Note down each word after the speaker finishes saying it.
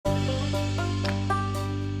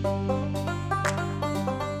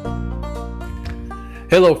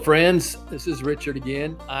Hello, friends. This is Richard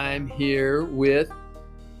again. I'm here with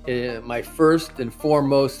my first and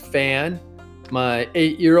foremost fan, my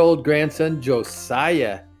 8-year-old grandson,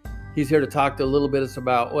 Josiah. He's here to talk a little bit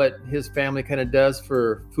about what his family kind of does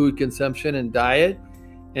for food consumption and diet.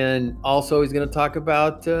 And also he's going to talk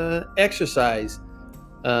about exercise.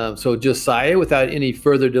 So Josiah, without any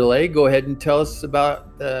further delay, go ahead and tell us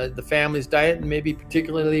about the family's diet and maybe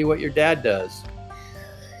particularly what your dad does.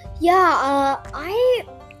 I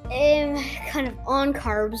am kind of on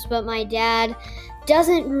carbs, but my dad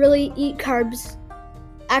doesn't really eat carbs.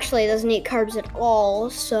 Actually, doesn't eat carbs at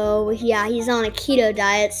all. So yeah, he's on a keto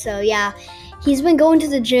diet. So yeah, he's been going to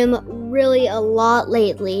the gym really a lot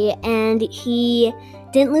lately, and he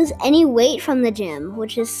didn't lose any weight from the gym,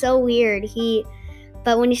 which is so weird.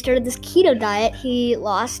 But when he started this keto diet, he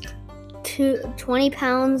lost 20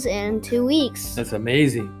 pounds in 2 weeks. That's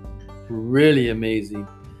amazing. Really amazing.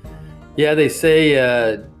 Yeah, they say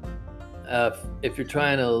if you're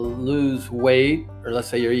trying to lose weight, or let's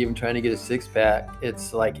say you're even trying to get a six-pack,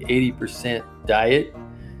 it's like 80% diet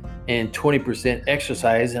and 20%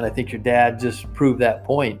 exercise. And I think your dad just proved that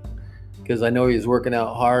point, because I know he was working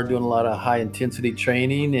out hard, doing a lot of high-intensity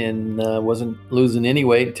training, and wasn't losing any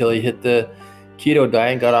weight until he hit the keto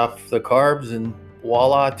diet and got off the carbs, and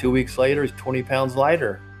voila, 2 weeks later, he's 20 pounds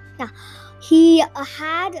lighter. Yeah, he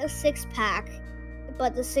had a six-pack,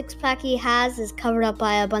 but the six-pack he has is covered up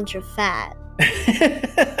by a bunch of fat.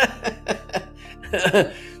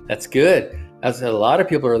 That's good. That's a lot of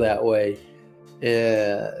people are that way.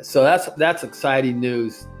 So that's exciting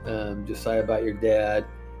news, Josiah, about your dad.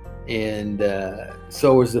 And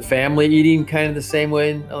so was the family eating kind of the same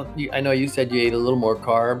way? I know you said you ate a little more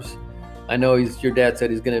carbs. I know your dad said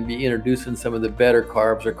he's going to be introducing some of the better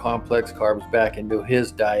carbs or complex carbs back into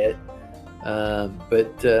his diet.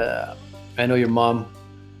 But I know your mom,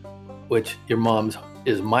 which your mom's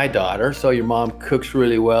is my daughter, so your mom cooks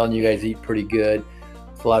really well, and you guys eat pretty good.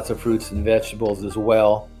 With lots of fruits and vegetables as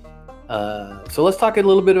well. So let's talk a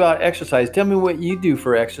little bit about exercise. Tell me what you do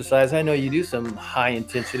for exercise. I know you do some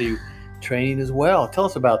high-intensity training as well. Tell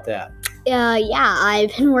us about that.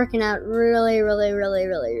 I've been working out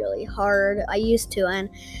really hard. I used to, and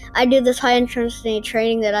I do this high-intensity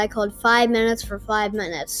training that I called 5 minutes for 5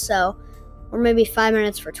 minutes, or maybe 5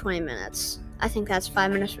 minutes for 20 minutes. I think that's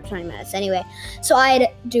 5 minutes for 20 minutes. Anyway, so I'd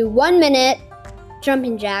do 1 minute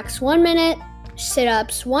jumping jacks, 1 minute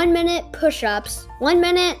sit-ups, 1 minute push-ups, 1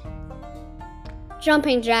 minute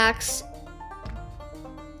jumping jacks.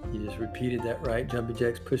 You just repeated that, right? Jumping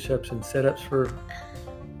jacks, push-ups, and sit-ups for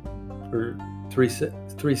three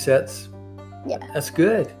sets. Yeah. That's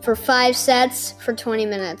good. For 5 sets for 20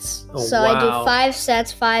 minutes. Oh, so wow. I do 5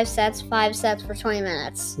 sets for 20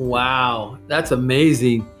 minutes. Wow, that's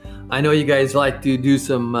amazing. I know you guys like to do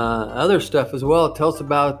some other stuff as well. Tell us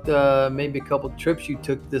about maybe a couple trips you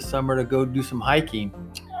took this summer to go do some hiking.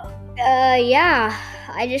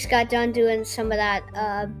 I just got done doing some of that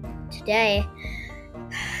today.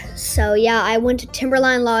 So yeah, I went to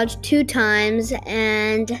Timberline Lodge 2 times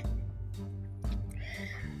and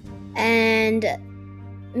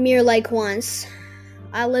Mirror Lake once.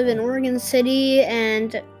 I live in Oregon City,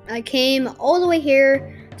 and I came all the way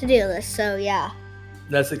here to do this, so yeah.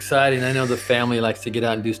 That's exciting. I know the family likes to get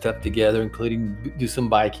out and do stuff together, including do some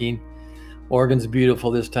biking. Oregon's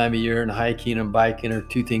beautiful this time of year, and hiking and biking are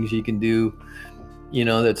 2 things you can do,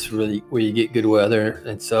 that's really where you get good weather.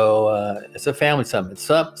 And so it's a family something. It's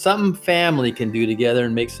something family can do together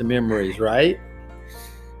and make some memories, right?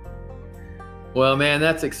 Well, man,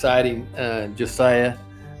 that's exciting, Josiah.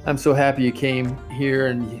 I'm so happy you came here,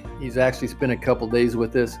 and he's actually spent a couple days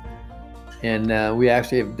with us. And we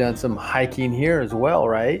actually have done some hiking here as well,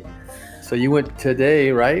 right? So you went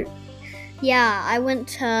today, right? Yeah, I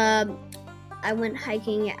went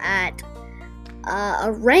hiking at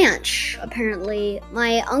a ranch, apparently.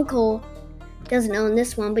 My uncle doesn't own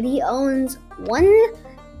this one, but he owns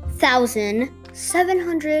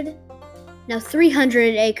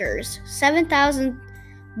 300 acres.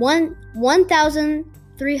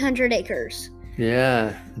 1,300 acres.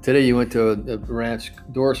 Yeah. Today you went to a ranch,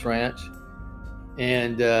 Doris Ranch.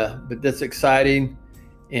 And but that's exciting,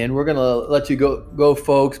 and we're gonna let you go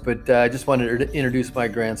folks, but I just wanted to introduce my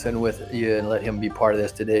grandson with you and let him be part of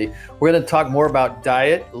this today. We're gonna talk more about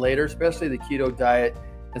diet later, especially the keto diet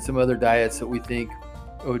and some other diets that we think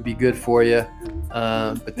would be good for you.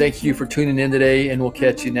 But thank you for tuning in today, and we'll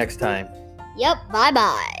catch you next time. Yep,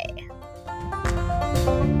 bye-bye.